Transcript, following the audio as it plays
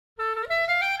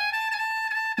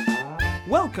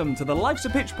Welcome to the Life's a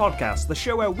Pitch podcast, the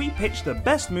show where we pitch the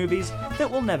best movies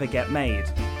that will never get made.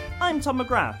 I'm Tom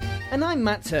McGrath. And I'm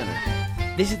Matt Turner.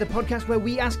 This is the podcast where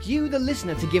we ask you, the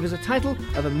listener, to give us a title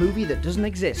of a movie that doesn't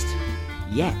exist.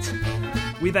 Yet.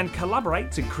 We then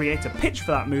collaborate to create a pitch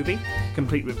for that movie,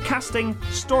 complete with casting,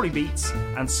 story beats,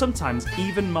 and sometimes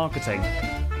even marketing.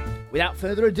 Without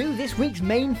further ado, this week's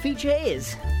main feature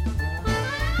is...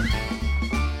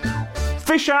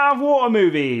 Fish out of water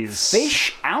movies.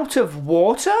 Fish out of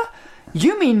water?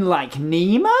 You mean like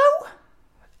Nemo?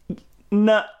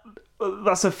 No,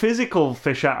 that's a physical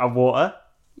fish out of water.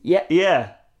 Yeah.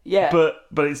 Yeah. Yeah.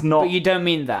 But it's not... But you don't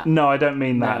mean that? No, I don't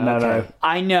mean that. No.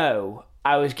 I know.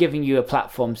 I was giving you a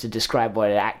platform to describe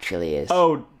what it actually is.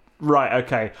 Oh, right,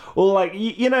 okay. Well, like,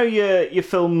 you know your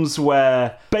films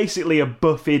where basically a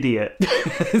buff idiot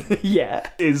Yeah.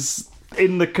 is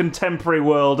in the contemporary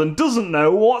world and doesn't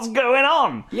know what's going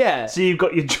on. Yeah. So you've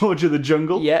got your George of the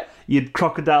Jungle. Yeah. Your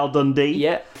Crocodile Dundee.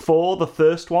 Yeah. For the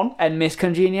first one. And Miss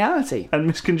Congeniality. And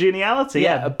Miss Congeniality.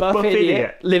 Yeah, a buff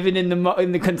idiot living in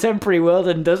the contemporary world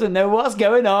and doesn't know what's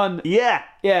going on. Yeah.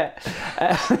 Yeah.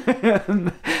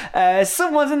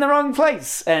 Someone's in the wrong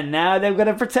place, and now they've got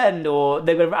to pretend, or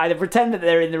they've got to either pretend that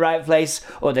they're in the right place,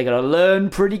 or they've got to learn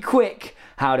pretty quick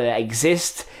how to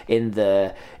exist in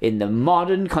the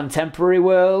modern contemporary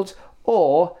world,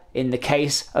 or in the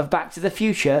case of Back to the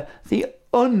Future, the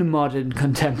unmodern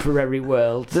contemporary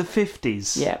world. The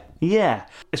 50s. Yeah. Yeah.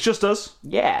 It's just us.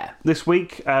 Yeah. This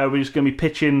week, we're just going to be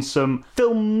pitching some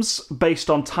films based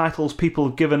on titles people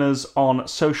have given us on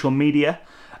social media.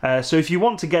 So if you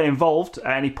want to get involved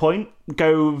at any point,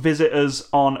 go visit us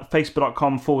on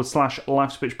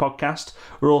facebook.com/Life's a Pitch podcast.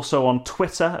 We're also on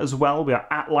Twitter as well. We are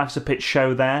at Life's a Pitch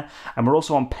show there. And we're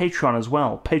also on Patreon as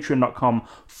well.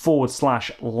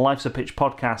 patreon.com/Life's a Pitch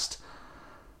podcast.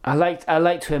 I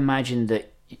like to imagine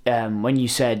that when you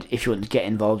said if you want to get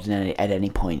involved at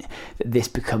any point, that this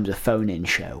becomes a phone-in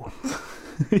show.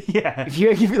 Yeah. If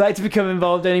you like to become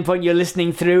involved at any point, you're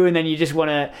listening through, and then you just want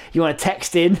to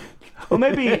text in. Well,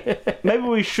 maybe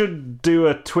we should do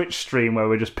a Twitch stream where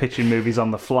we're just pitching movies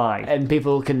on the fly. And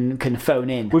people can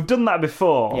phone in. We've done that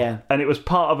before. Yeah. And it was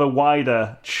part of a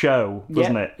wider show,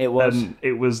 wasn't it? It was. And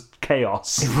it was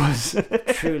chaos. It was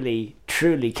truly,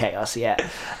 truly chaos, yeah.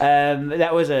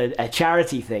 That was a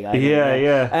charity thing, I think.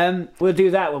 Yeah. We'll do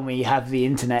that when we have the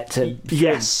internet to...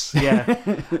 Yes, yeah.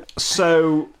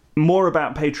 So, more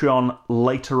about Patreon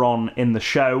later on in the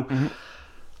show. Mm-hmm.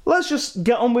 Let's just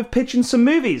get on with pitching some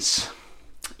movies.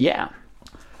 Yeah.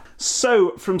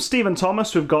 So, from Stephen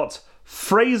Thomas, we've got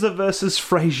Fraser Vs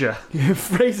Frasier.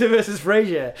 Fraser Vs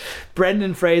Frasier.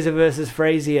 Brendan Fraser versus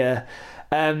Frasier.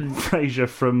 Frasier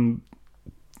from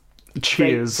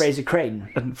Cheers. Fraser Crane.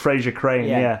 And Frasier Crane,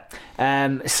 yeah.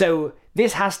 So,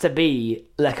 this has to be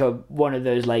like one of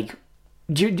those, like...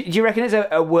 Do you reckon it's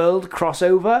a world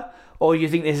crossover? Or you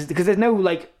think this is... Because there's no,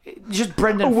 like... Just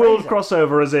Brendan Fraser. A world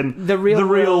crossover, as in the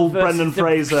real Brendan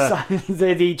Fraser.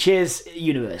 The Cheers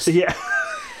universe. Yeah.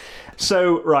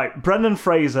 So, right, Brendan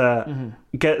Fraser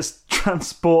gets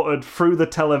transported through the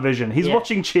television. He's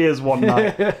watching Cheers one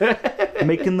night.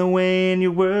 Making the way in your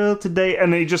world today.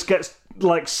 And he just gets,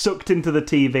 like, sucked into the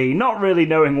TV, not really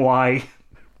knowing why.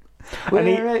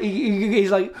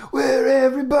 He's like, where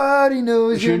everybody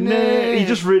knows your name. He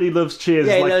just really loves Cheers.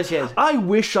 Yeah, he like, loves Cheers. I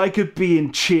wish I could be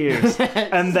in Cheers.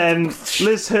 And then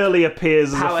Liz Hurley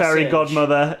appears as a fairy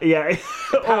godmother. Yeah.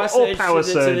 Power surge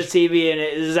to the TV, and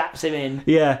it zaps him in.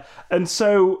 Yeah. And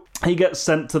so he gets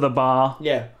sent to the bar.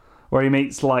 Yeah. Where he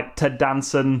meets like Ted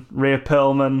Danson, Rhea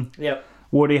Perlman,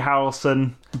 Woody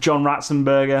Harrelson, John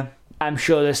Ratzenberger. I'm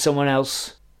sure there's someone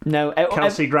else. No,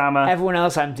 Kelsey Grammer. Everyone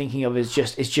else I'm thinking of is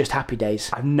just Happy Days.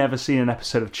 I've never seen an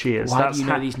episode of Cheers. Why do you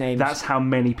know these names? That's how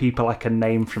many people I can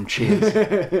name from Cheers.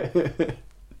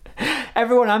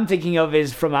 Everyone I'm thinking of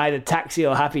is from either Taxi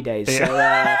or Happy Days.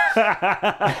 Yeah.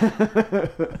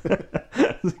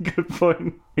 That's a good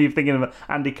point. Are you thinking of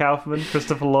Andy Kaufman,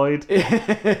 Christopher Lloyd?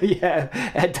 Yeah,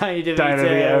 Danny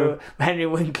DeVito, Henry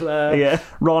Winkler. Yeah,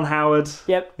 Ron Howard.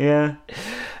 Yep. Yeah.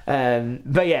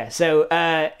 But yeah,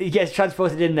 so he gets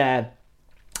transported in there,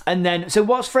 and then so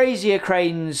what's Frasier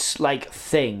Crane's like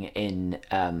thing in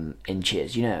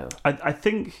Cheers? You know, I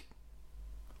think.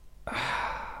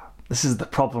 This is the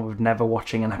problem with never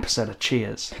watching an episode of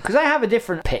Cheers. Because I have a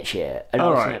different pitch here, an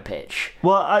alternate pitch.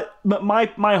 Well, but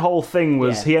my whole thing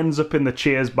was he ends up in the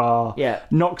Cheers bar,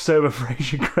 knocks over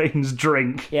Frasier Crane's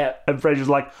drink, and Frasier's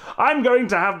like, I'm going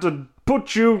to have to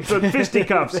put you to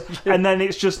fisticuffs, and then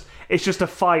it's just a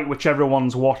fight which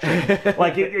everyone's watching.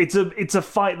 Like it's a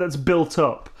fight that's built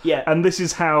up, and this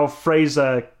is how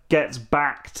Fraser gets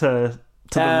back to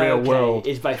to the real world.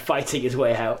 Is by fighting his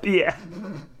way out. Yeah,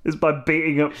 is by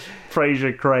beating up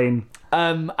Fraser Crane.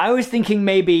 I was thinking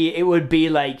maybe it would be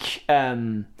like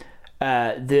the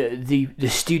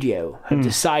studio have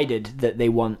decided that they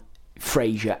want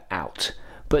Frasier out,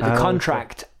 but the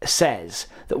contract says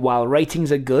that while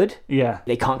ratings are good,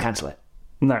 they can't cancel it.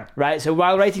 No. Right? So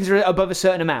while ratings are above a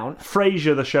certain amount...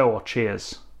 Frasier the show or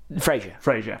Cheers? Frasier.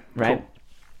 Right.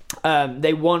 Cool.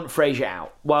 They want Frasier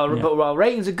out. But while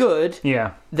ratings are good,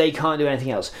 they can't do anything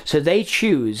else. So they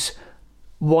choose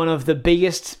one of the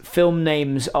biggest film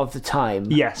names of the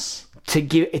time. Yes. To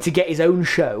get his own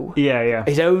show. Yeah.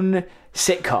 His own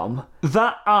sitcom.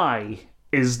 That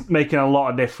is making a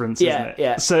lot of difference, isn't it?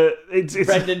 Yeah. So it's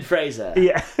Brendan Fraser.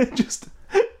 Yeah, just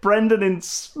Brendan in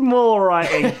small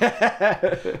writing.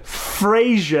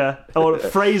 Fraser.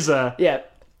 Yeah.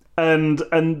 And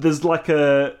there's like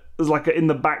a in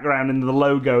the background in the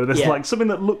logo. There's like something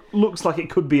that looks like it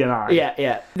could be an eye.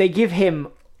 Yeah. They give him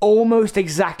almost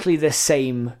exactly the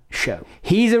same show.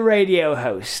 He's a radio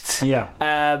host. Yeah.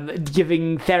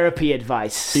 Giving therapy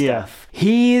advice stuff. Yeah.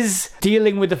 He's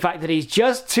dealing with the fact that he's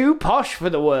just too posh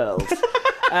for the world.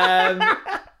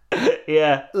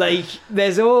 Yeah. Like,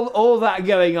 there's all that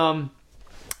going on.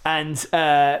 And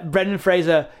Brendan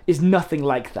Fraser is nothing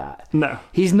like that. No.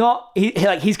 He's not...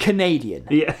 He's Canadian.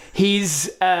 Yeah.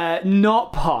 He's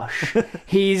not posh.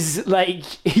 He's like...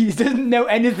 He doesn't know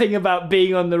anything about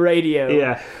being on the radio.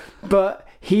 Yeah. But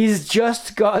he's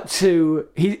just got to...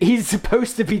 He's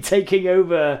supposed to be taking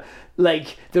over,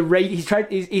 like, the radio...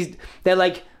 They're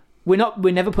like,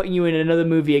 we're never putting you in another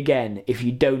movie again if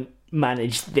you don't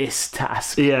manage this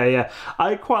task. Yeah.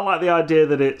 I quite like the idea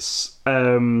that it's...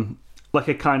 like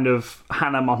a kind of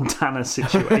Hannah Montana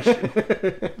situation.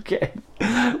 Okay.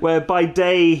 Where by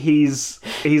day he's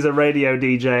a radio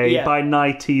DJ, by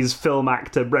night he's film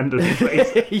actor Brendan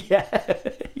Fraser. Yeah.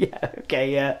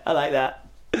 Okay, yeah. I like that.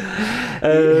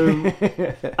 And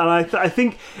I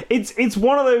think it's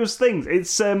one of those things.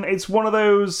 It's one of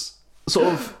those sort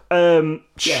of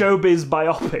showbiz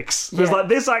biopics. There's like,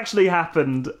 this actually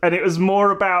happened, and it was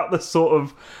more about the sort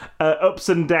of ups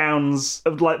and downs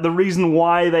of like the reason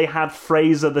why they had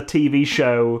Fraser the TV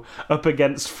show up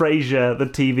against Frasier the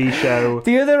TV show.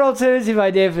 The other alternative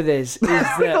idea for this is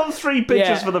that we got 3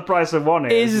 pictures for the price of one.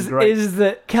 Is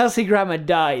that Kelsey Grammer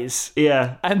dies?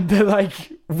 Yeah, and they're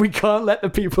like, we can't let the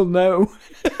people know.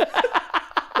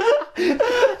 We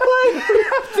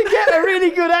have to get a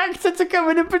really good actor to come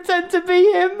in and pretend to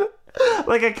be him.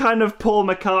 Like a kind of Paul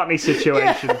McCartney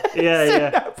situation.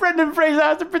 Yeah. Brendan Fraser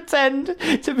has to pretend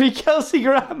to be Kelsey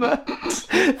Grammer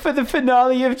for the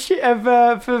finale of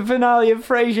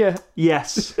Frasier.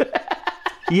 Yes.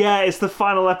 Yeah, it's the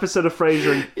final episode of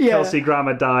Frasier and Kelsey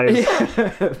Grammer dies.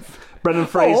 Yeah. Brendan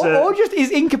Fraser... Or just is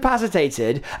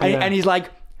incapacitated and he's like,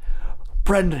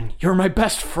 Brendan, you're my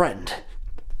best friend.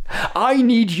 I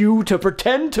need you to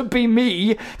pretend to be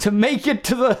me to make it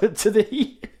to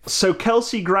the... So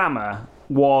Kelsey Grammer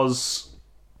was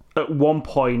at one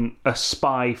point a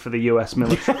spy for the US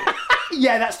military.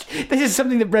 Yeah, this is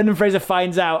something that Brendan Fraser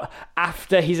finds out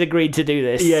after he's agreed to do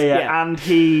this. Yeah. And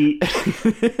he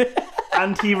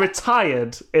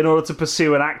retired in order to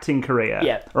pursue an acting career.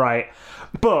 Yeah. Right.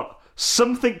 But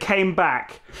something came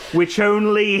back which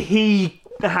only he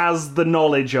has the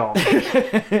knowledge of.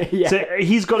 So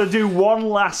he's got to do one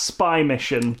last spy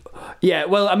mission. Yeah,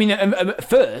 well, I mean,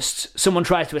 first, someone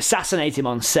tries to assassinate him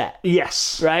on set.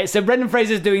 Yes. Right? So Brendan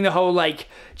Fraser's doing the whole, like,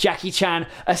 Jackie Chan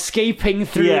escaping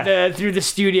through the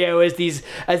studio as these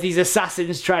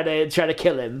assassins try to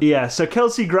kill him. Yeah, so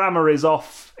Kelsey Grammer is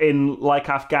off in, like,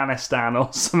 Afghanistan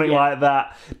or something like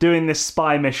that, doing this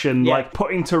spy mission, like,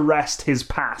 putting to rest his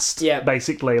past,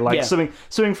 basically. Like,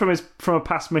 something from a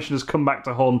past mission has come back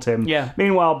to haunt him. Yeah.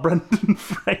 Meanwhile, Brendan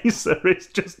Fraser is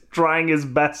just trying his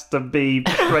best to be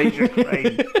Fraser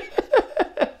Crane.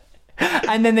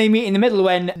 And then they meet in the middle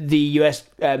when the US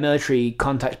military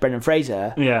contacts Brendan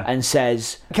Fraser and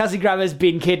says, Kelsey Grammer's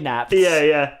been kidnapped.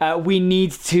 Yeah. We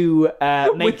need to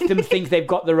make them think they've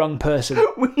got the wrong person.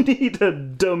 We need a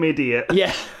dumb idiot.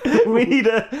 Yeah. we need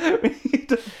a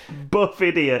buff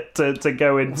idiot to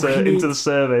go into the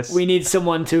service. We need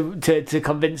someone to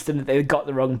convince them that they've got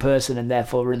the wrong person and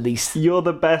therefore release. You're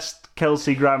the best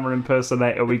Kelsey Grammer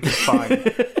impersonator we could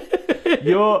find.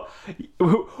 We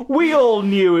all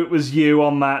knew it was you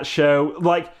on that show.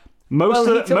 Like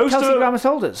Kelsey Grammer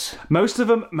told us. Most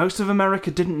of America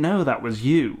didn't know that was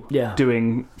you.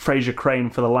 Doing Fraser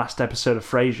Crane for the last episode of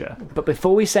Frasier. But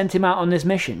before we sent him out on this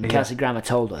mission, Kelsey Grammer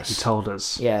told us. He told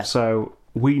us. Yeah. So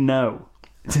we know.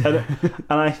 And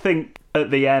I think at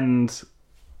the end,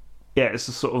 it's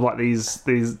just sort of like these.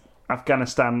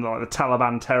 Afghanistan, like the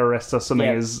Taliban terrorists or something,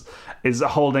 is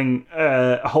holding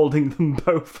them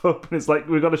both up, and it's like,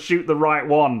 we've got to shoot the right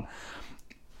one.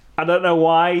 I don't know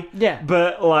why. Yeah.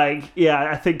 But I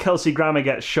think Kelsey Grammer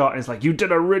gets shot, and it's like, you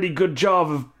did a really good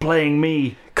job of playing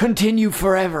me. Continue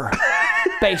forever.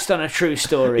 Based on a true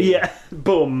story. Yeah.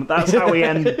 Boom. That's how we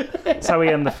end. That's how we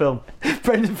end the film.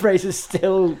 Brendan Fraser's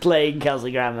still playing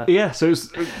Kelsey Grammer. Yeah. So it's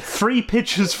 3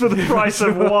 pictures for the price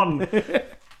of 1,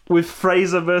 with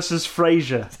Fraser Vs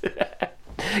Frasier.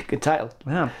 Good title.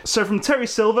 Yeah. So from Terry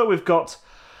Silver, we've got,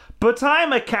 but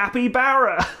I'm a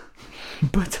capybara.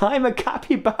 But I'm a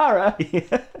capybara.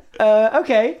 Yeah.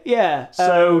 Okay. Yeah.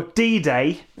 So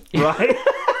D-Day, right?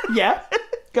 Yeah.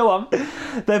 Go on.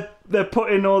 They're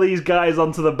putting all these guys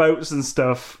onto the boats and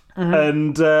stuff,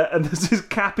 and there's this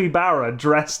capybara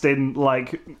dressed in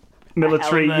like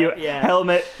military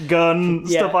helmet, gun,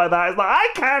 stuff like that. It's like, I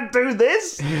can't do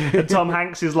this. And Tom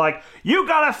Hanks is like, you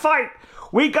gotta fight.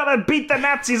 We gotta beat the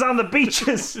Nazis on the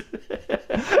beaches.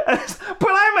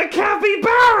 But I'm a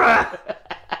capybara.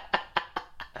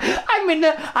 I'm in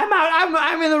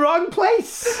the wrong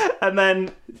place. And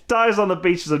then dies on the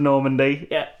beaches of Normandy.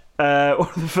 Yeah. One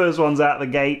of the first ones out the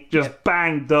gate. Just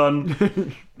bang,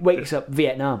 done. Wakes up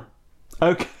Vietnam.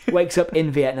 Okay. Wakes up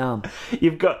in Vietnam.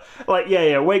 You've got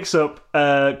wakes up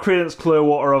Creedence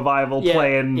Clearwater Revival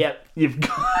playing. Yep. You've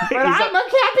got But I'm a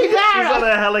capybara. He's on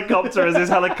a helicopter as his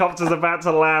helicopter's about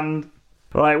to land.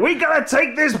 Right, we gotta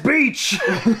take this beach,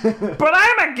 but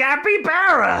I'm a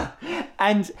capybara.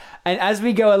 And as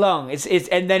we go along, it's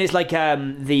like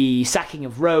the sacking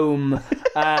of Rome,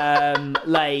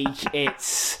 like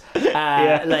it's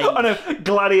like oh no,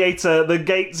 Gladiator, the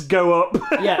gates go up.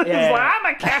 Yeah. It's like, I'm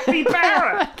a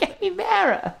capybara.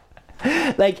 Capybara.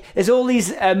 Like there's all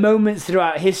these moments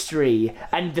throughout history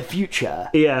and the future.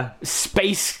 Yeah,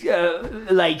 space,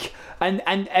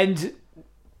 and.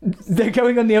 They're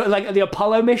going on the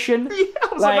Apollo mission. Yeah,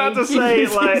 I was about to say,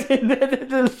 like in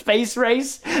the space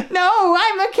race. No,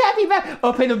 I'm a capybara.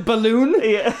 Up in a balloon.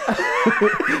 Yeah.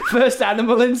 First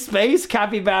animal in space,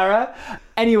 capybara.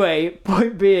 Anyway,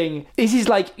 point being, this is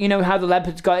like, you know how the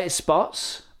leopard's got its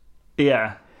spots?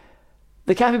 Yeah.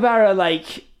 The capybara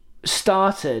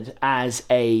started as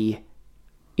a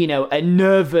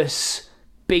nervous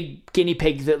big guinea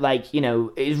pig that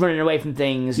is running away from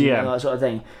things and all that sort of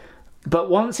thing.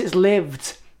 But once it's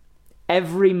lived,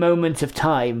 every moment of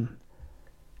time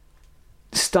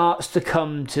starts to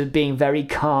come to being very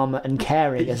calm and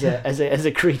caring as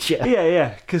a creature.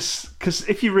 Yeah. Because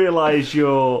if you realise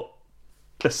you're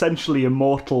essentially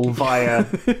immortal via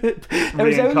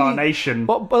reincarnation,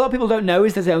 what a lot of people don't know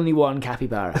is there's only one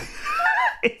capybara.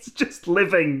 It's just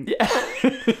living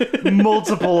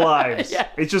multiple lives. Yeah.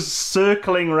 It's just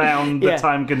circling around the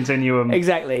time continuum.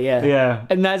 Exactly. Yeah. Yeah.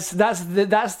 And that's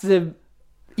the.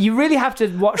 You really have to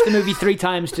watch the movie 3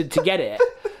 times to get it.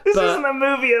 This isn't a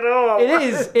movie at all. It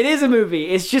is. It is a movie.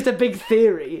 It's just a big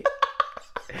theory.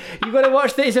 You've got to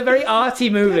watch this. It's a very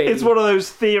arty movie. It's one of those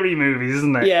theory movies,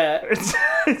 isn't it? Yeah.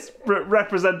 It's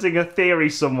representing a theory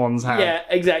someone's had. Yeah.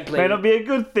 Exactly. May not be a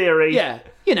good theory. Yeah.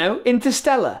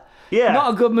 Interstellar. Yeah.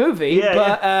 Not a good movie,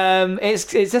 but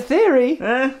it's a theory.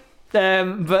 Eh.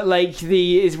 But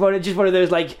it's one of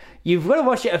those you've got to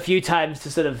watch it a few times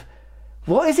to sort of,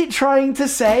 what is it trying to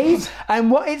say? And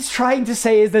what it's trying to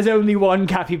say is there's only one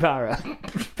capybara,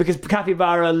 because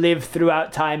capybara live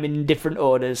throughout time in different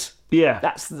orders. Yeah.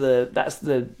 That's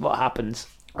what happens.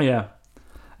 Yeah.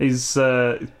 He's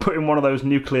put in one of those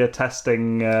nuclear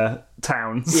testing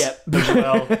towns. Yep. As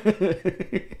well.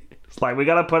 It's like, we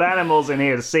gotta put animals in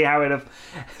here to see how it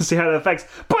affects.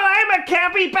 But I'm a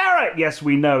capybara. Yes,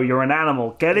 we know you're an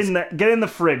animal. Get in the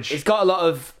fridge. It's got a lot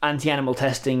of anti-animal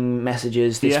testing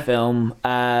messages. This film,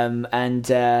 and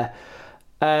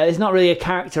there's not really a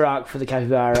character arc for the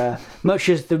capybara, much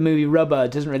as the movie Rubber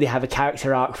doesn't really have a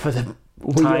character arc for the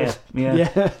tire.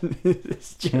 Yeah.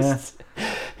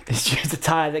 It's just a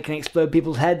tire that can explode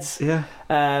people's heads. Yeah.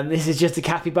 This is just a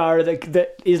capybara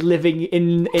that is living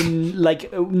in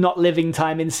not living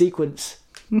time in sequence.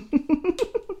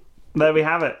 There we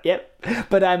have it. Yep.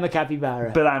 But I'm a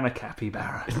capybara.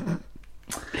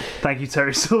 Thank you,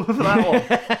 Terry Silver, for that one.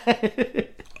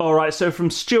 All right, so from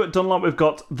Stuart Dunlop, we've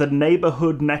got The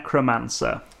Neighbourhood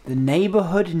Necromancer. The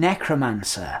Neighbourhood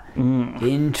Necromancer.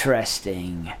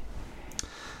 Interesting.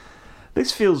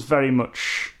 This feels very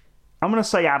much, I'm going to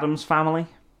say, Addams Family.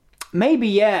 Maybe,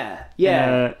 yeah.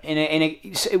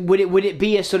 Would it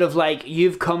be a sort of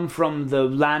you've come from the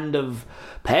land of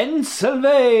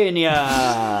Pennsylvania,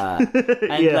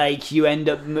 and you end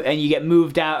up and you get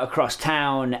moved out across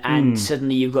town, and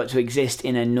suddenly you've got to exist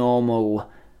in a normal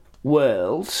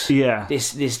world, Yeah.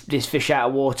 this fish out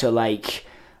of water, like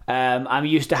I'm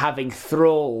used to having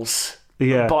thralls,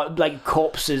 but like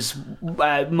corpses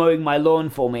mowing my lawn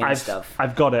for me and stuff.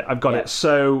 I've got it.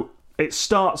 So it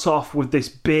starts off with this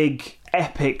big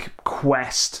epic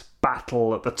quest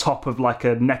battle at the top of like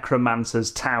a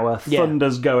necromancer's tower.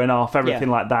 Thunder's going off, everything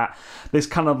like that. This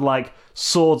kind of like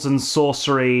swords and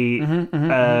sorcery,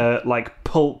 like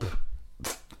pulp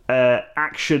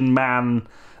action man.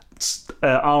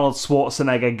 Arnold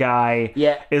Schwarzenegger guy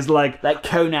is like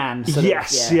Conan.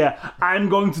 I'm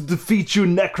going to defeat you,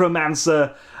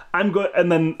 necromancer.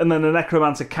 And then the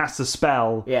necromancer casts a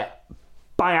spell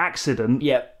by accident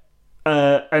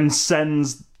and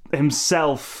sends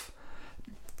himself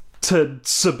to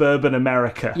suburban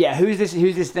America. Who's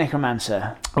this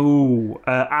necromancer?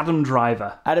 Adam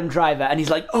Driver. And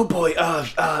he's like, oh boy,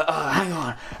 hang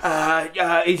on.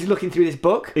 He's looking through this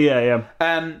book.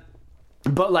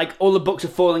 But like all the books are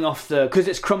falling off because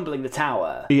it's crumbling the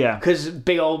tower. Because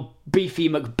big old beefy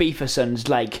McBeeferson's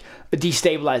like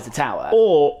destabilized the tower.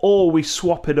 Or we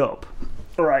swap it up.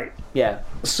 Right. Yeah.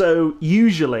 So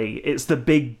usually it's the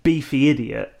big beefy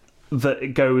idiot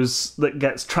that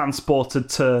gets transported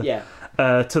to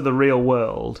the real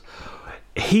world.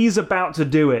 He's about to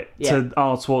do it to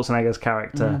Arnold Schwarzenegger's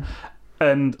character,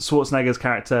 and Schwarzenegger's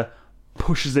character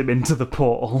pushes him into the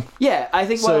portal. Yeah, I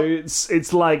think. So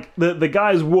it's like the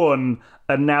guy's won,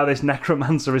 and now this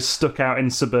necromancer is stuck out in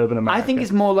suburban America. I think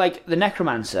it's more like the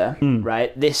necromancer,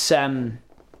 right? This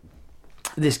guy,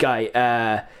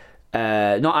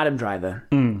 not Adam Driver.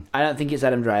 I don't think it's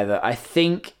Adam Driver. I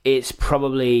think it's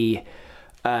probably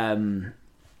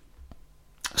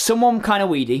someone kind of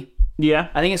weedy. Yeah,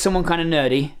 I think it's someone kind of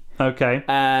nerdy. Okay.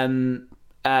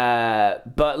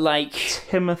 But like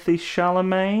Timothy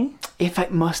Chalamet. If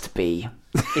it must be.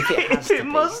 If it has If it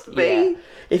must be. Yeah.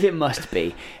 If it must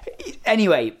be.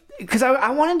 Anyway, because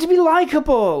I want him to be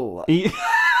likeable.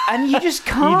 And you just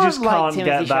can't. You just can't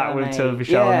Timothy get that Chalamet. with Timothy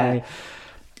Chalamet. Yeah.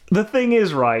 The thing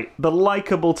is, right, the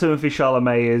likeable Timothy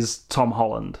Chalamet is Tom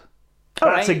Holland.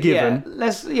 That's a given.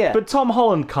 Yeah. But Tom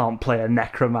Holland can't play a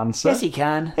necromancer. Yes, he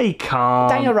can. He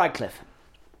can't. Daniel Radcliffe.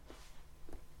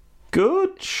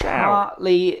 Good shout.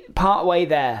 Part way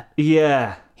there.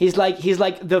 Yeah. He's like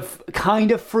the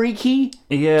kind of freaky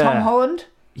Tom Holland.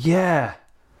 Yeah.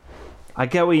 I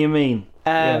get what you mean.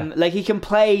 Like he can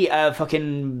play a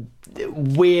fucking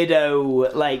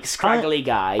weirdo, like scraggly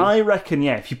guy. I reckon,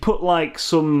 if you put like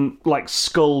some like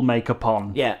skull makeup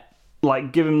on,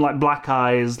 like give him like black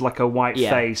eyes, like a white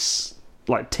face,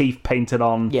 like teeth painted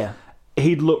on,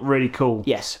 he'd look really cool.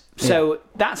 Yes. So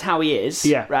that's how he is,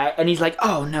 right? And he's like,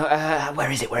 oh no,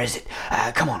 where is it?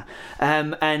 Come on.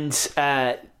 And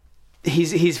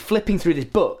he's flipping through this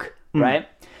book, right?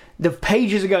 The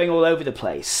pages are going all over the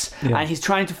place, and he's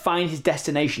trying to find his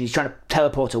destination. He's trying to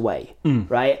teleport away,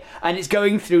 right? And it's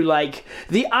going through like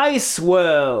the ice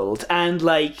world and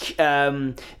like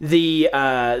the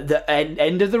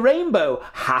end of the rainbow,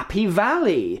 Happy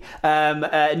Valley,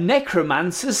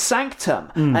 Necromancer's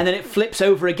Sanctum, and then it flips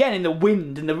over again in the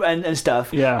wind and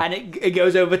stuff, and it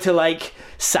goes over to like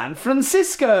San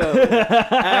Francisco,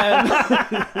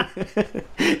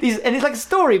 and it's like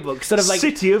storybooks, sort of like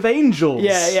City of Angels.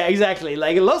 Yeah, exactly.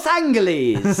 Like Los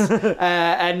Angeles,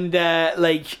 and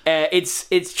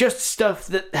it's just stuff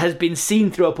that has been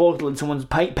seen through a portal and someone's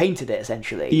painted it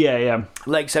essentially. Yeah.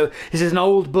 Like, so this is an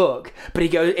old book, but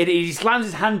he slams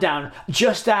his hand down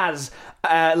just as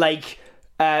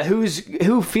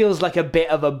who feels like a bit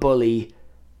of a bully.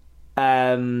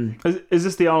 Is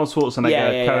this the Arnold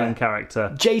Schwarzenegger Conan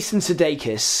character? Jason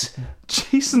Sudeikis.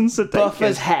 Buff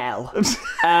as hell.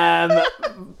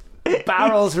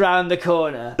 Barrels round the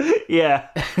corner. Yeah.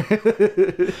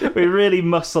 We really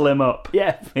muscle him up.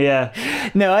 Yeah.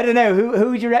 No, I don't know.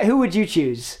 Who would you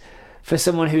choose for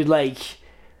someone who'd like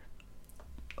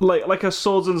a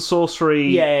swords and sorcery?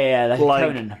 Yeah, like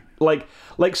Conan. Like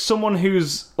someone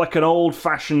who's like an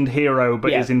old-fashioned hero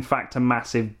but is in fact a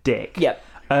massive dick. Yep.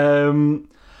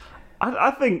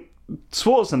 I think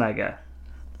Schwarzenegger.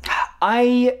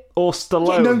 Or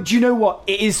Stallone. No, do you know what?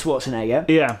 It is Schwarzenegger.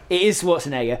 Yeah. It is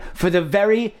Schwarzenegger for the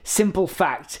very simple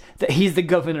fact that he's the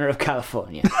governor of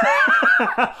California.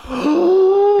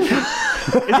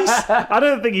 I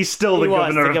don't think he's still the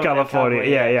governor of California.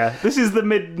 Yeah. This is the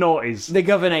mid-noughties. The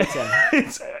governor.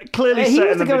 It's clearly he set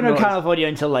was in the governor of mid-noughties. California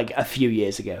until like a few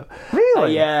years ago.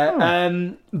 Really?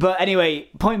 Yeah. But anyway,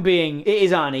 point being, it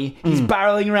is Arnie. He's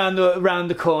barreling around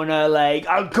the corner like,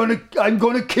 I'm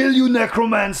gonna kill you,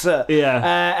 necromancer.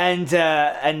 Yeah. And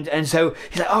so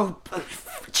he's like, oh,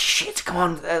 shit, come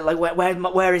on, like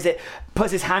where is it?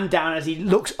 Puts his hand down as he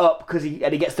looks up because he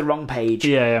gets the wrong page.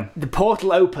 Yeah. The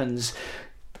portal opens.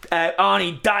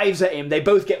 Arnie dives at him. They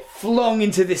both get flung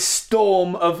into this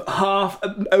storm of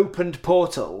half-opened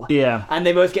portal. Yeah. And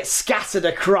they both get scattered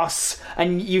across.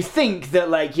 And you think that,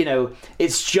 like, you know,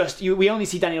 it's just... we only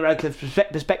see Daniel Radcliffe's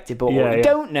perspective, but what we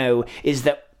don't know is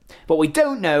that...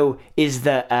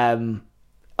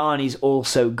 Arnie's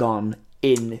also gone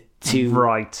into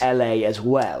LA as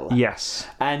well. Yes.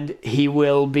 And he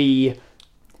will be...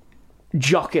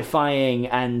 jockifying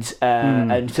and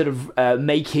sort of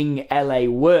making LA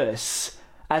worse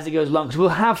as it goes along. Because we'll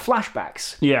have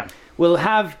flashbacks. Yeah. We'll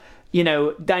have, you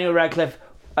know, Daniel Radcliffe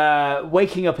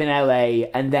waking up in LA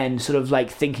and then sort of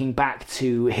like thinking back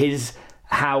to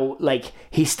how like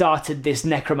he started this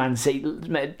necromancy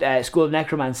school of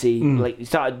necromancy, like he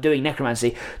started doing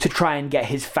necromancy to try and get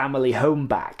his family home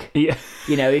back. Yeah.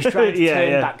 You know, he's trying to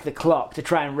turn back the clock to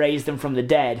try and raise them from the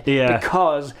dead. Yeah.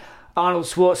 Because Arnold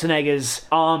Schwarzenegger's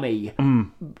army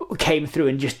came through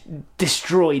and just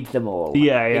destroyed them all.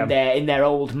 Yeah. In their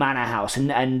old manor house,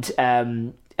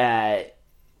 and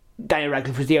Daniel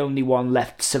Radcliffe was the only one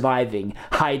left surviving,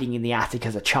 hiding in the attic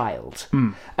as a child.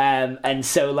 And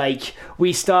so, like,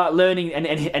 we start learning,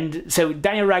 and so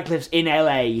Daniel Radcliffe's in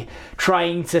LA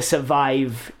trying to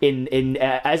survive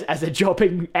as a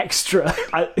jobbing extra.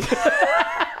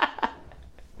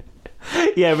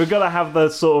 Yeah, we've got to have the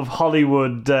sort of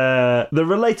Hollywood, the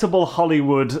relatable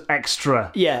Hollywood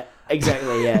extra. Yeah,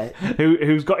 exactly. Yeah,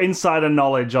 who's got insider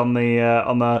knowledge on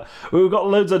the. We've got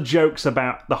loads of jokes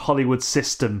about the Hollywood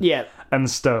system. Yeah. And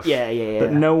stuff. Yeah.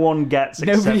 That no one gets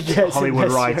except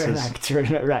Hollywood writers. You're an actor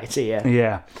and a writer.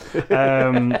 Yeah.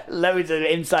 Loads of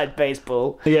inside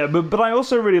baseball. Yeah, but I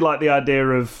also really like the idea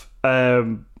of.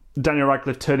 Daniel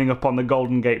Radcliffe turning up on the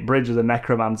Golden Gate Bridge as a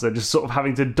necromancer, just sort of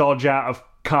having to dodge out of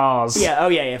cars.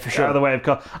 Yeah, for sure. Out of the way of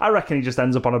cars. I reckon he just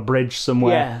ends up on a bridge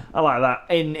somewhere. Yeah. I like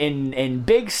that. In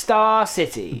Big Star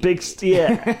City. Big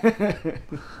Star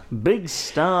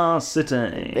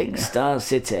City. Big Star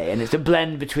City. And it's a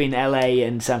blend between LA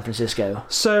and San Francisco.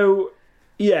 So,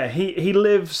 yeah, he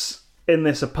lives in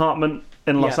this apartment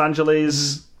in Los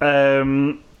Angeles.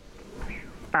 And...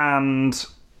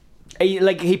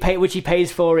 which he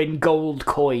pays for in gold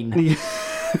coin.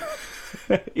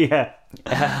 Yeah.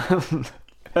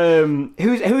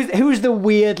 Who's the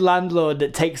weird landlord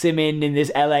that takes him in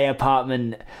this LA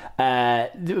apartment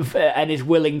and is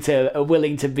willing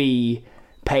to be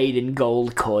paid in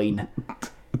gold coin?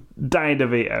 Danny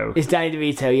DeVito. It's Danny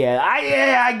DeVito, yeah.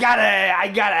 I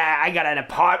got an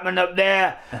apartment up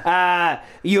there.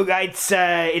 You guys,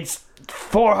 it's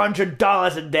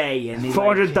 $400 a day, and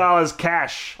 $400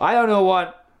 cash. I don't know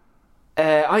what.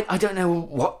 I don't know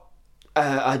what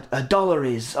a dollar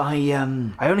is. I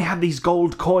only have these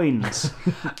gold coins,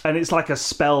 and it's like a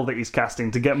spell that he's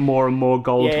casting to get more and more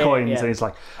gold coins. Yeah. And he's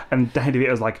like, and Danny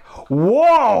DeVito's like,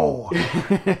 whoa!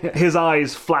 His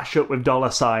eyes flash up with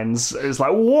dollar signs. It's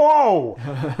like, whoa!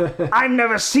 I've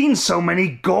never seen so many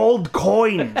gold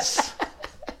coins.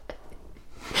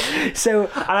 So,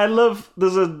 and I love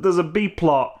there's a B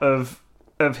plot of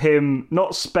him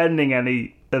not spending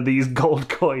any of these gold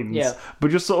coins,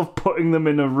 but just sort of putting them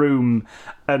in a room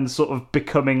and sort of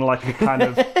becoming like a kind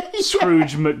of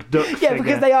Scrooge McDuck figure. Yeah,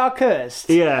 because they are cursed.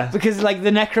 Yeah. Because like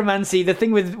the necromancy, the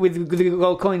thing with the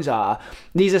gold coins are,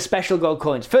 these are special gold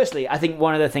coins. Firstly, I think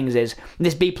one of the things is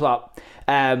this B plot.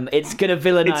 It's going to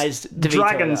villainize DeVito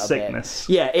dragon a sickness.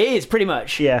 Bit. Yeah, it is pretty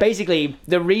much. Yeah. Basically,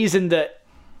 the reason that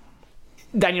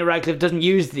Daniel Radcliffe doesn't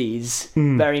use these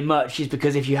very much is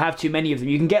because if you have too many of them,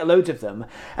 you can get loads of them,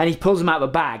 and he pulls them out of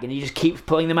a bag, and he just keeps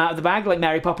pulling them out of the bag like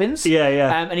Mary Poppins. Yeah.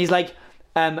 And he's like,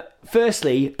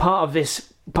 firstly, part of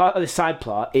this side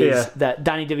plot is that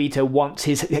Danny DeVito wants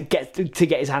to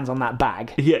get his hands on that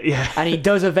bag. Yeah. And he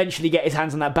does eventually get his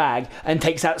hands on that bag and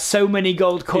takes out so many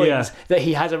gold coins that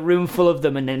he has a room full of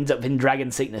them and ends up in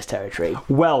dragon sickness territory.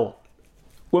 Well,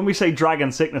 when we say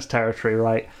dragon sickness territory,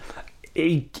 right,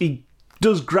 he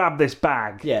does grab this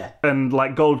bag, and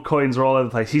like gold coins are all over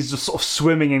the place. He's just sort of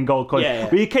swimming in gold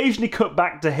coins. We occasionally cut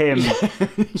back to him,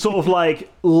 sort of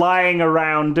like lying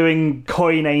around doing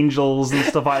coin angels and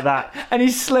stuff like that. And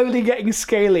he's slowly getting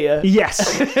scalier.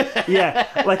 Yes,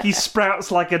 like he sprouts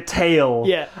like a tail.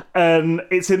 And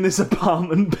it's in this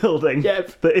apartment building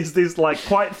that is this like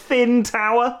quite thin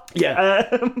tower.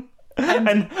 And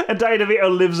Danny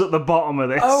DeVito lives at the bottom of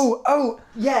this.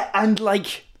 And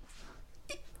like.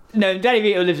 No, Danny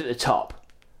DeVito lives at the top.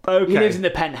 Okay. He lives in the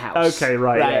penthouse. Okay,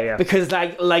 right. Yeah. Because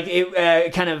like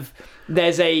it kind of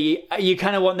you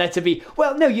kind of want there to be.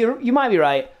 Well, no, you might be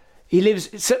right. He lives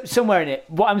somewhere in it.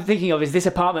 What I'm thinking of is this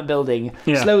apartment building.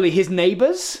 Yeah. Slowly, his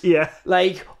neighbours,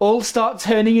 like, all start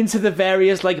turning into the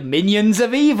various, like, minions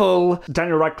of evil.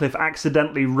 Daniel Radcliffe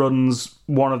accidentally runs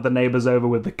one of the neighbours over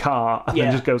with the car and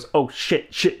then just goes, oh,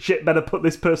 shit, better put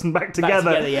this person back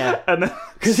together. And then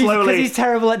Because he's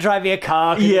terrible at driving a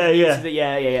car.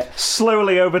 Yeah.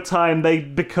 Slowly, over time, they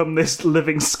become this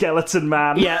living skeleton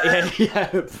man.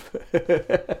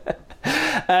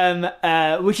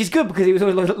 Which is good because he was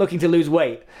always looking to lose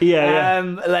weight.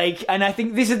 And I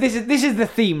think this is the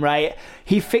theme, right?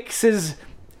 He fixes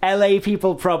LA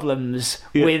people problems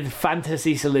with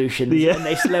fantasy solutions, and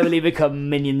they slowly become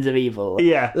minions of evil.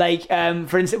 Like,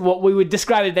 for instance, what we would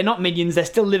describe as, they're not minions, they're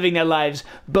still living their lives,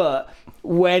 but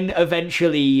when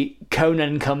eventually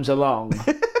Conan comes along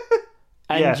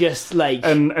and just like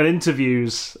and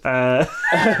interviews Conan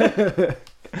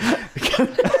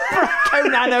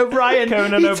O'Brien.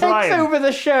 Takes over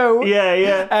the show.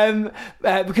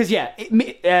 Because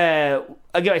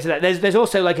I'll get back to that. There's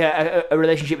also like a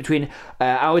relationship between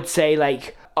I would say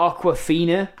like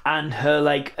Awkwafina and her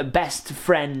like best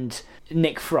friend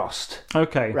Nick Frost.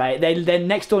 Okay. Right. They're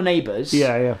next door neighbours.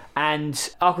 And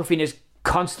Awkwafina's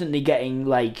constantly getting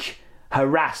like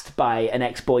harassed by an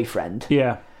ex-boyfriend.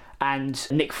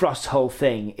 And Nick Frost's whole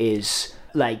thing is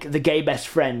like the gay best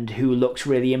friend who looks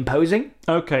really imposing.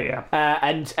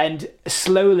 And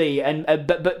slowly,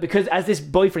 but because as this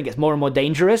boyfriend gets more and more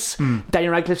dangerous,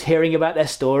 Daniel Radcliffe's hearing about their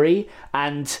story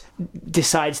and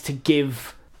decides to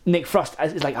give Nick Frost.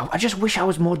 It's like, oh, I just wish I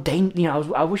was more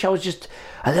I wish I was just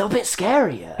a little bit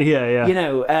scarier. You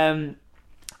know.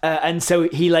 And so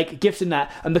he like gifts him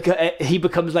that, and he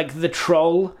becomes like the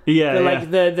troll,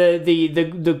 the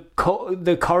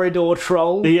corridor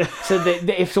troll. So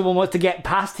that if someone wants to get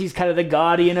past, he's kind of the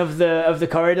guardian of the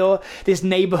corridor. This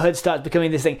neighborhood starts becoming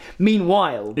this thing.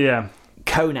 Meanwhile,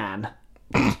 Conan,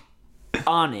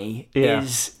 Arnie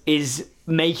is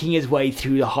making his way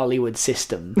through the Hollywood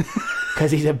system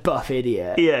because he's a buff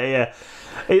idiot.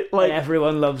 And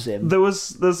everyone loves him.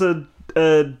 There's a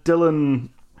Dylan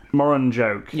Moran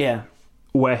joke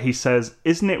where he says,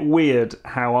 isn't it weird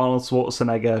how Arnold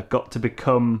Schwarzenegger got to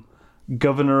become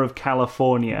governor of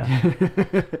California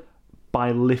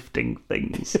by lifting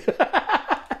things?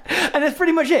 And that's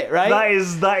pretty much it, right?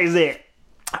 That is it.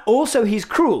 Also, he's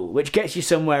cruel, which gets you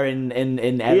somewhere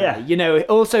in LA. You know,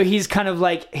 also he's kind of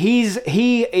like he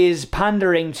is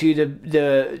pandering to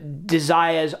the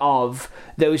desires of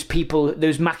those people,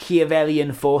 those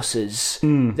Machiavellian forces,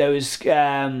 those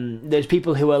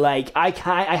people who are like, I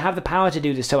have the power to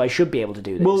do this, so I should be able to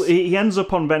do this. Well, he ends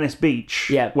up on Venice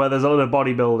Beach, where there's a lot of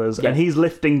bodybuilders, and he's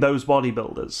lifting those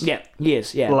bodybuilders. He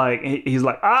is. Like he's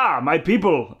like, my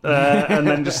people, and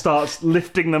then just starts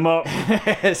lifting them up.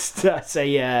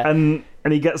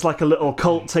 And he gets like a little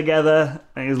cult together,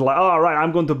 and he's like, "Oh, right,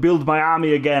 I'm going to build my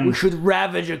army again. We should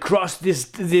ravage across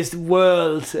this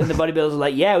world." And the bodybuilders are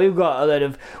like, "Yeah, we've got a lot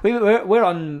of we're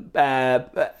on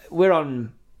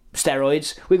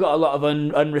steroids. We've got a lot of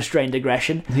unrestrained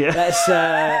aggression. Let's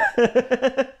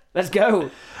go.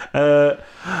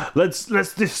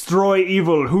 Let's destroy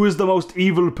evil. Who is the most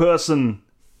evil person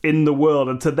in the world?"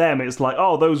 And to them it's like,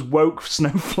 oh, those woke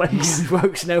snowflakes.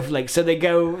 So they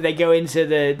go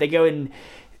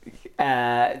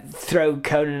and throw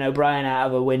Conan O'Brien out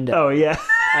of a window.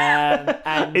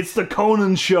 And it's the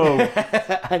Conan show.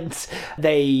 And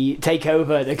they take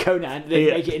over the Conan.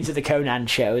 They make it into the Conan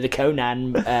show. The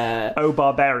Conan. Oh,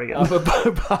 barbarian.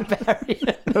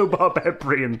 Barbarian. Oh,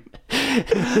 barbarian.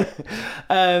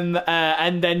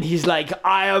 And then he's like,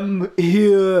 I am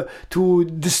here to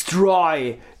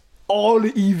destroy all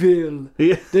evil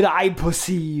that I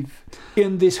perceive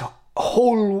in this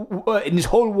whole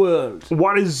world.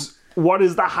 What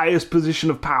is the highest position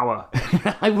of power?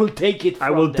 I will take it.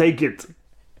 Take it.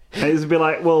 And it's be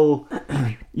like, well,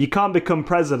 you can't become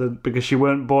president because you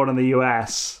weren't born in the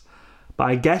US, but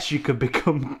I guess you could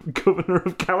become governor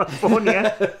of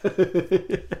California.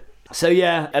 So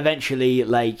eventually,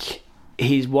 like,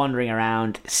 he's wandering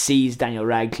around, sees Daniel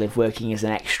Radcliffe working as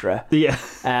an extra.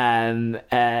 In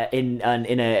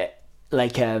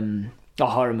a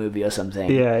horror movie or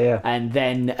something. And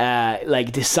then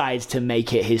decides to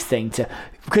make it his thing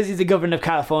because he's the governor of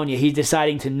California. He's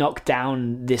deciding to knock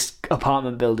down this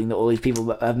apartment building that all these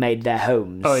people have made their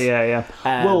homes.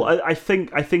 Well, I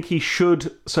think he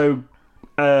should. So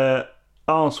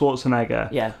Arnold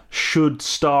Schwarzenegger should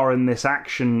star in this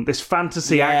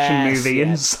fantasy action movie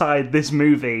inside this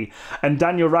movie, and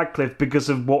Daniel Radcliffe, because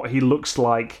of what he looks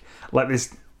like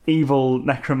this evil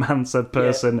necromancer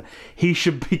person, he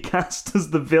should be cast as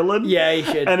the villain. Yeah, he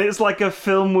should. And it's like a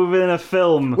film within a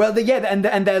film. Well, and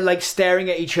they're like staring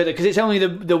at each other because it's only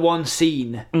the one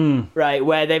scene, right,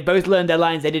 where they've both learned their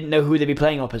lines. They didn't know who they'd be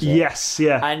playing opposite. Yes,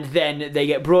 yeah. And then they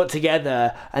get brought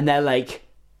together and they're like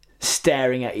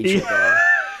staring at each other.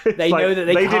 They know that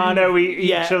they can't... didn't know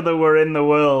each other were in the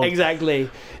world. Exactly.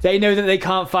 They know that they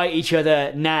can't fight each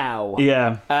other now.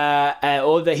 Yeah.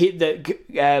 Or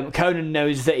that Conan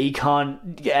knows that he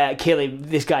can't kill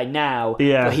this guy now.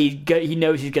 Yeah. But he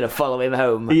knows he's going to follow him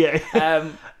home. Yeah.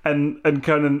 And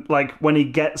Conan, like, when he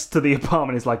gets to the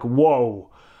apartment, he's like, whoa.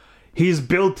 He's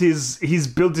built his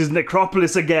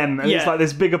necropolis again, and it's like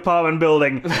this big apartment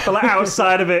building. But like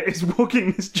outside of it is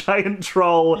walking this giant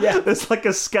troll. Yeah. There's like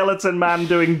a skeleton man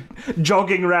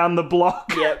jogging around the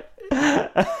block. Yep.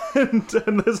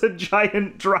 And there's a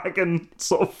giant dragon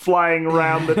sort of flying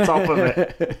around the top of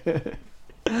it.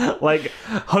 Like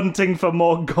hunting for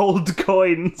more gold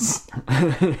coins.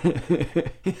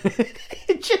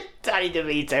 Just Danny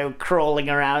DeVito crawling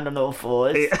around on all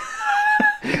fours. Yeah.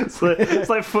 It's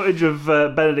like footage of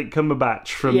Benedict Cumberbatch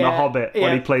from The Hobbit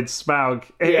when he played Smaug.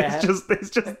 It's just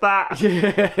that.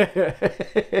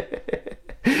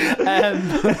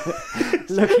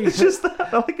 It's just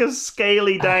that, like a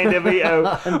scaly Danny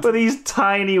DeVito with these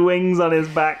tiny wings on his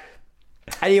back.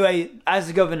 Anyway, as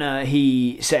the governor,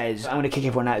 he says, I'm going to kick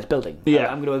everyone out of this building. Yeah.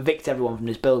 I'm going to evict everyone from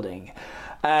this building.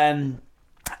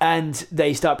 And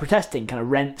they start protesting, kind of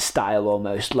rent style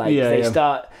almost. Like they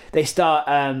start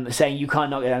saying, you can't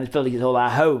knock down this building, it's all our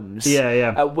homes.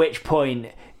 Yeah. At which point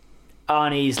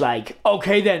Arnie's like,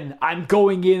 okay then, I'm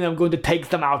going in, I'm going to take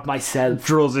them out myself.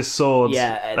 Draws his sword.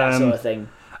 Yeah, that sort of thing.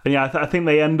 And I think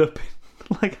they end up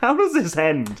like, how does this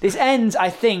end? This ends, I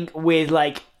think, with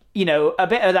like, you know, a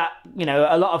bit of that, you know,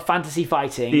 a lot of fantasy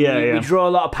fighting. We draw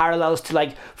a lot of parallels to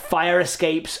like fire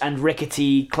escapes and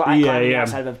rickety climbing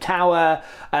outside of a tower.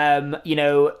 You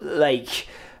know, like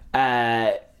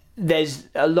there's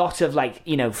a lot of like,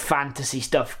 you know, fantasy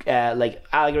stuff, like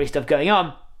allegory stuff going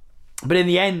on. But in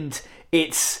the end,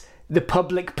 it's the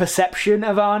public perception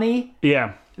of Arnie.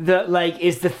 Yeah. That like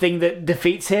is the thing that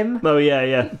defeats him. Oh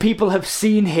yeah. People have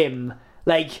seen him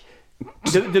like.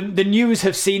 The news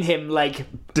have seen him like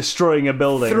destroying a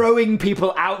building, throwing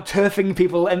people out, turfing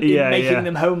people, and making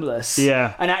them homeless.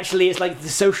 Yeah, and actually, it's like the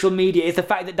social media. It's the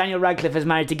fact that Daniel Radcliffe has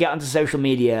managed to get onto social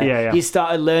media. He's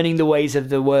started learning the ways of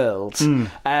the world.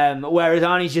 Whereas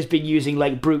Arnie's just been using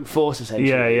like brute force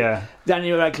essentially. Yeah.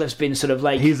 Daniel Radcliffe's been sort of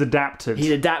like he's adapted.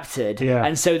 Yeah,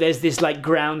 and so there's this like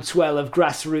groundswell of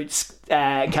grassroots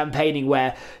campaigning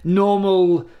where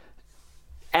normal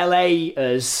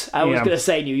LAers, I was going to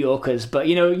say New Yorkers, but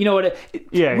you know what?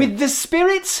 With the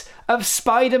spirits of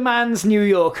Spider-Man's New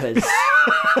Yorkers.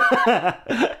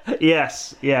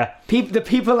 Yes, yeah. The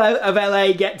people of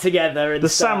LA get together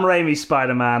and Sam Raimi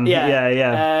Spider-Man.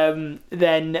 Yeah.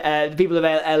 Then the people of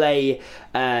LA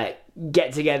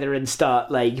get together and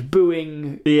start like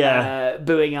booing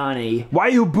Arnie. Why are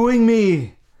you booing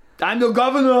me? I'm the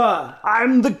governor.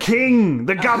 I'm the king.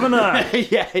 The governor.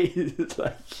 Yeah, it's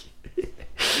like.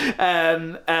 They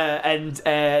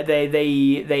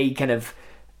kind of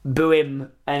boo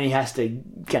him, and he has to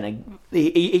kind of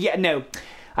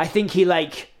I think he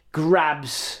like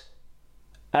grabs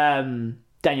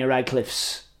Daniel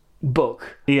Radcliffe's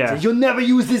book. Yeah, says, you'll never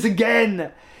use this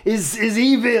again. Is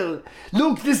evil.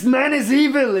 Look, this man is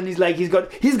evil, and he's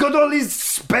got all these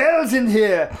spells in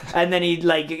here. And then he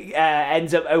like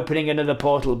ends up opening another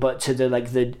portal, but to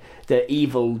the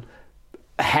evil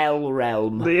hell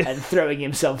realm and throwing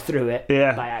himself through it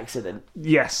by accident.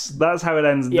 Yes, that's how it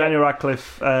ends. Yep. Daniel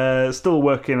Radcliffe still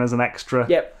working as an extra.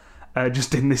 Yep.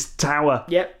 Just in this tower.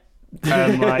 Yep.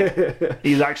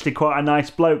 He's actually quite a nice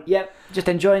bloke. Yep. Just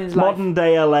enjoying his life. Modern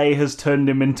day LA has turned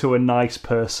him into a nice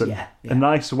person. Yeah. A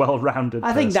nice, well-rounded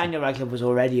person. I think Daniel Radcliffe was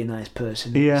already a nice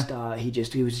person at the start. He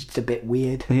was just a bit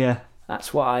weird. Yeah. That's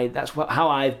how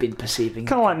I've been perceiving.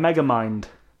 Kind of like Megamind.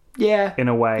 Yeah. In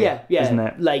a way. Yeah. Isn't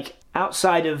it? Like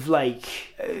outside of like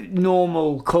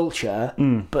normal culture,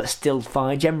 but still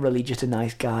fine. Generally, just a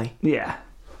nice guy. Yeah.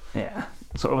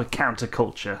 Sort of a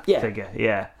counterculture figure.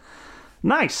 Yeah.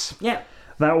 Nice. Yeah.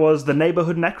 That was The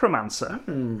Neighbourhood Necromancer.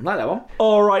 Like that one.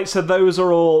 All right, so those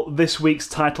are all this week's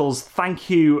titles.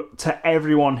 Thank you to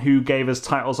everyone who gave us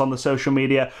titles on the social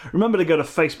media. Remember to go to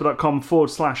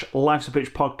facebook.com/Life's a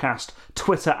Pitch podcast,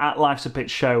 Twitter @Life's a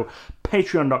Pitch show,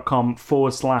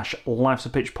 patreon.com/Life's a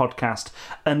Pitch podcast,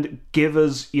 and give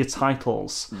us your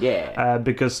titles. Yeah.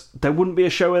 Because there wouldn't be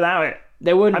a show without it.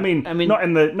 There would. I mean, not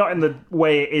in the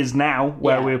way it is now,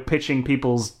 where we're pitching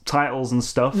people's titles and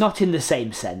stuff. Not in the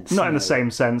same sense. Not in the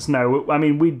same sense. No. I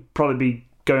mean, we'd probably be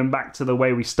going back to the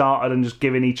way we started and just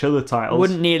giving each other titles.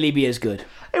 Wouldn't nearly be as good.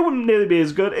 It wouldn't nearly be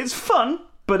as good. It's fun,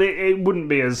 but it wouldn't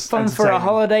be as fun for a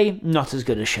holiday, not as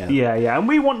good a show. Yeah, and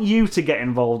we want you to get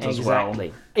involved as well.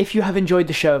 Exactly. If you have enjoyed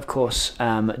the show, of course,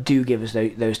 do give us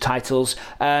those titles.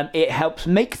 It helps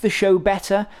make the show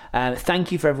better.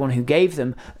 Thank you for everyone who gave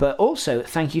them, but also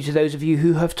thank you to those of you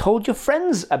who have told your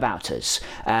friends about us.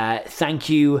 Thank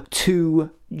you to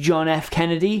John F.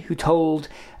 Kennedy, who told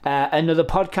another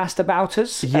podcast about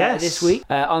us this week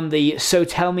on the So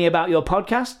Tell Me About Your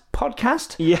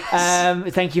podcast.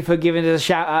 Yes. Thank you for giving us a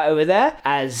shout out over there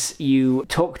as you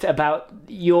talked about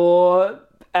your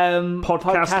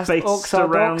podcast based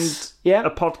around a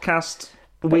podcast.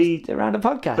 Based around a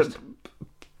podcast.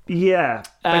 Based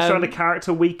around a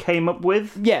character we came up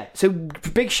with. Yeah, so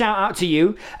big shout out to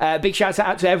you. Big shout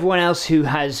out to everyone else who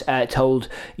has told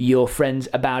your friends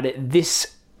about it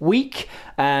this week.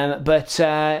 But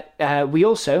we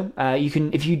also, you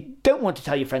can, if you don't want to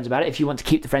tell your friends about it, if you want to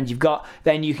keep the friends you've got,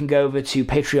 then you can go over to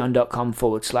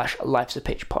patreon.com/Life's a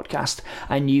Pitch podcast,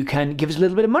 and you can give us a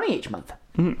little bit of money each month.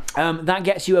 That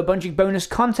gets you a bunch of bonus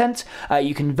content.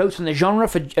 You can vote on the genre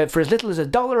for as little as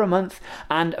 $1 a month,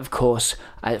 and of course,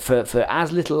 for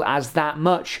as little as that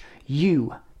much,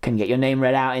 you can get your name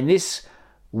read out in this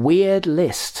weird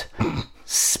list.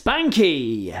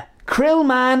 Spanky,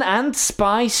 Krillman, and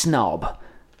Spy Snob.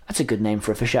 That's a good name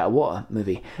for a fish out of water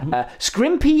movie.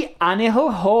 Scrimpy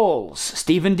Anihil Halls.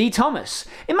 Stephen D. Thomas.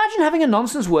 Imagine having a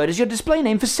nonsense word as your display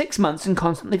name for 6 months and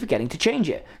constantly forgetting to change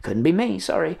it. Couldn't be me,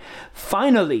 sorry.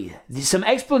 Finally, some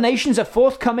explanations are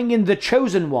forthcoming in The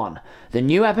Chosen One, the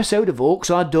new episode of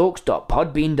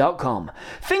orcsaredorks.podbean.com.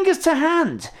 Fingers to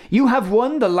hand, you have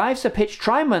won the Life's a Pitch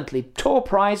tri-monthly tour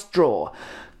prize draw.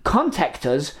 Contact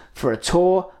us for a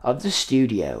tour of the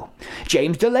studio.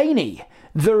 James Delaney.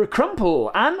 The crumple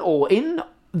and or in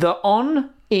the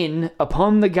on in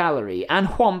upon the gallery and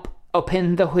whomp up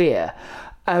in the where.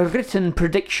 A written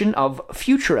prediction of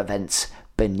future events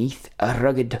beneath a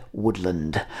rugged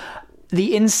woodland.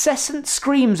 The incessant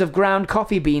screams of ground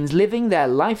coffee beans living their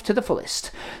life to the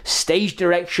fullest. Stage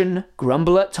direction,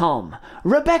 Grumble at Tom.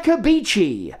 Rebecca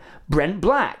Beachy. Brent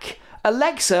Black.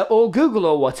 Alexa or Google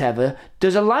or whatever,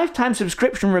 does a lifetime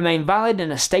subscription remain valid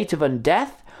in a state of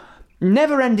undeath?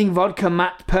 Never-ending vodka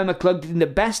Matt permaclugged in the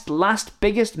best, last,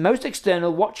 biggest, most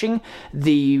external, watching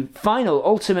the final,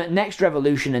 ultimate, next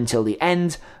revolution until the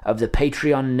end of the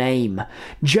Patreon name.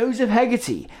 Joseph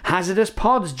Hegarty, hazardous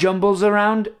pods jumbles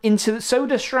around into the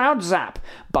soda shroud zap.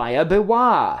 Buyer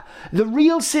beware. The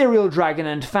real cereal dragon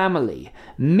and family.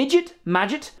 Midget,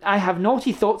 Madget, I have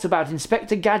naughty thoughts about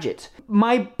Inspector Gadget.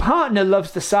 My partner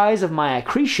loves the size of my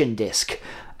accretion disc.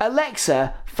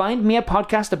 Alexa, find me a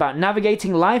podcast about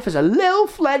navigating life as a little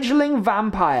fledgling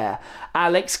vampire.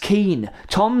 Alex Keane,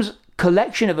 Tom's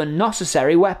collection of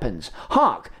unnecessary weapons.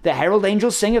 Hark, the Herald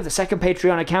Angels sing of the second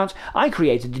Patreon account I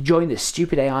created to join this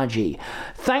stupid ARG.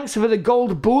 Thanks for the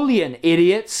gold bullion,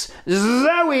 idiots.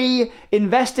 Zoe,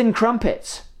 invest in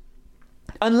crumpets.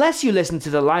 Unless you listen to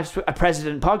the Life's a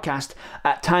President podcast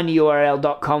at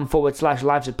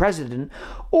tinyurl.com/Life's a President,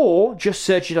 or just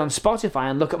search it on Spotify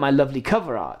and look at my lovely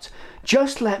cover art.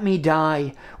 Just let me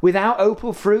die. Without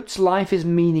opal fruits, life is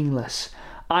meaningless.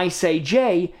 I say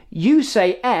J, you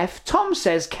say F, Tom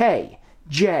says K.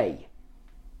 J.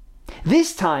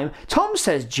 This time, Tom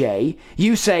says J,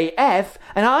 you say F,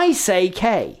 and I say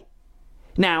K.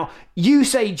 Now, you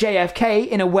say JFK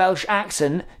in a Welsh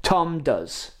accent, Tom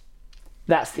does.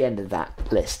 That's the end of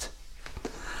that list.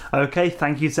 Okay,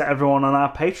 thank you to everyone on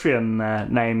our Patreon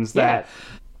names there. Yeah.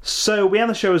 So we end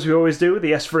the show as we always do with the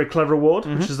Yes Very Clever Award,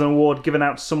 which is an award given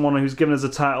out to someone who's given us a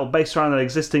title based around an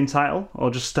existing title, or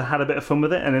just had a bit of fun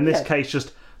with it, and in this case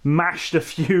just mashed a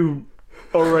few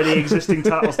already existing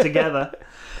titles together.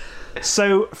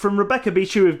 So from Rebecca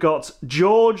Beachy we've got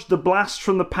George the Blast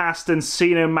from the Past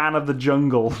Encino Man of the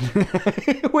Jungle.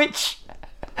 Which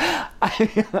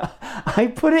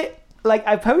I put it... Like,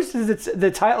 I posted the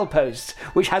title post,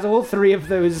 which has all three of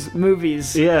those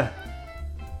movies in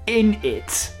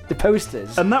it, the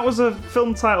posters. And that was a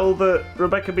film title that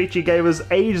Rebecca Beachy gave us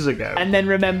ages ago. And then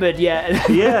remembered, Yeah.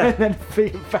 And then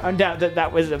found out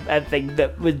that was a thing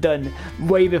that was done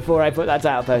way before I put that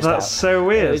title post out. That's so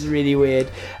weird. It was really weird.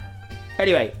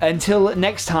 Anyway, until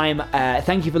next time,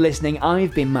 thank you for listening.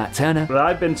 I've been Matt Turner. But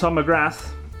I've been Tom McGrath.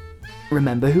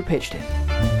 Remember who pitched it.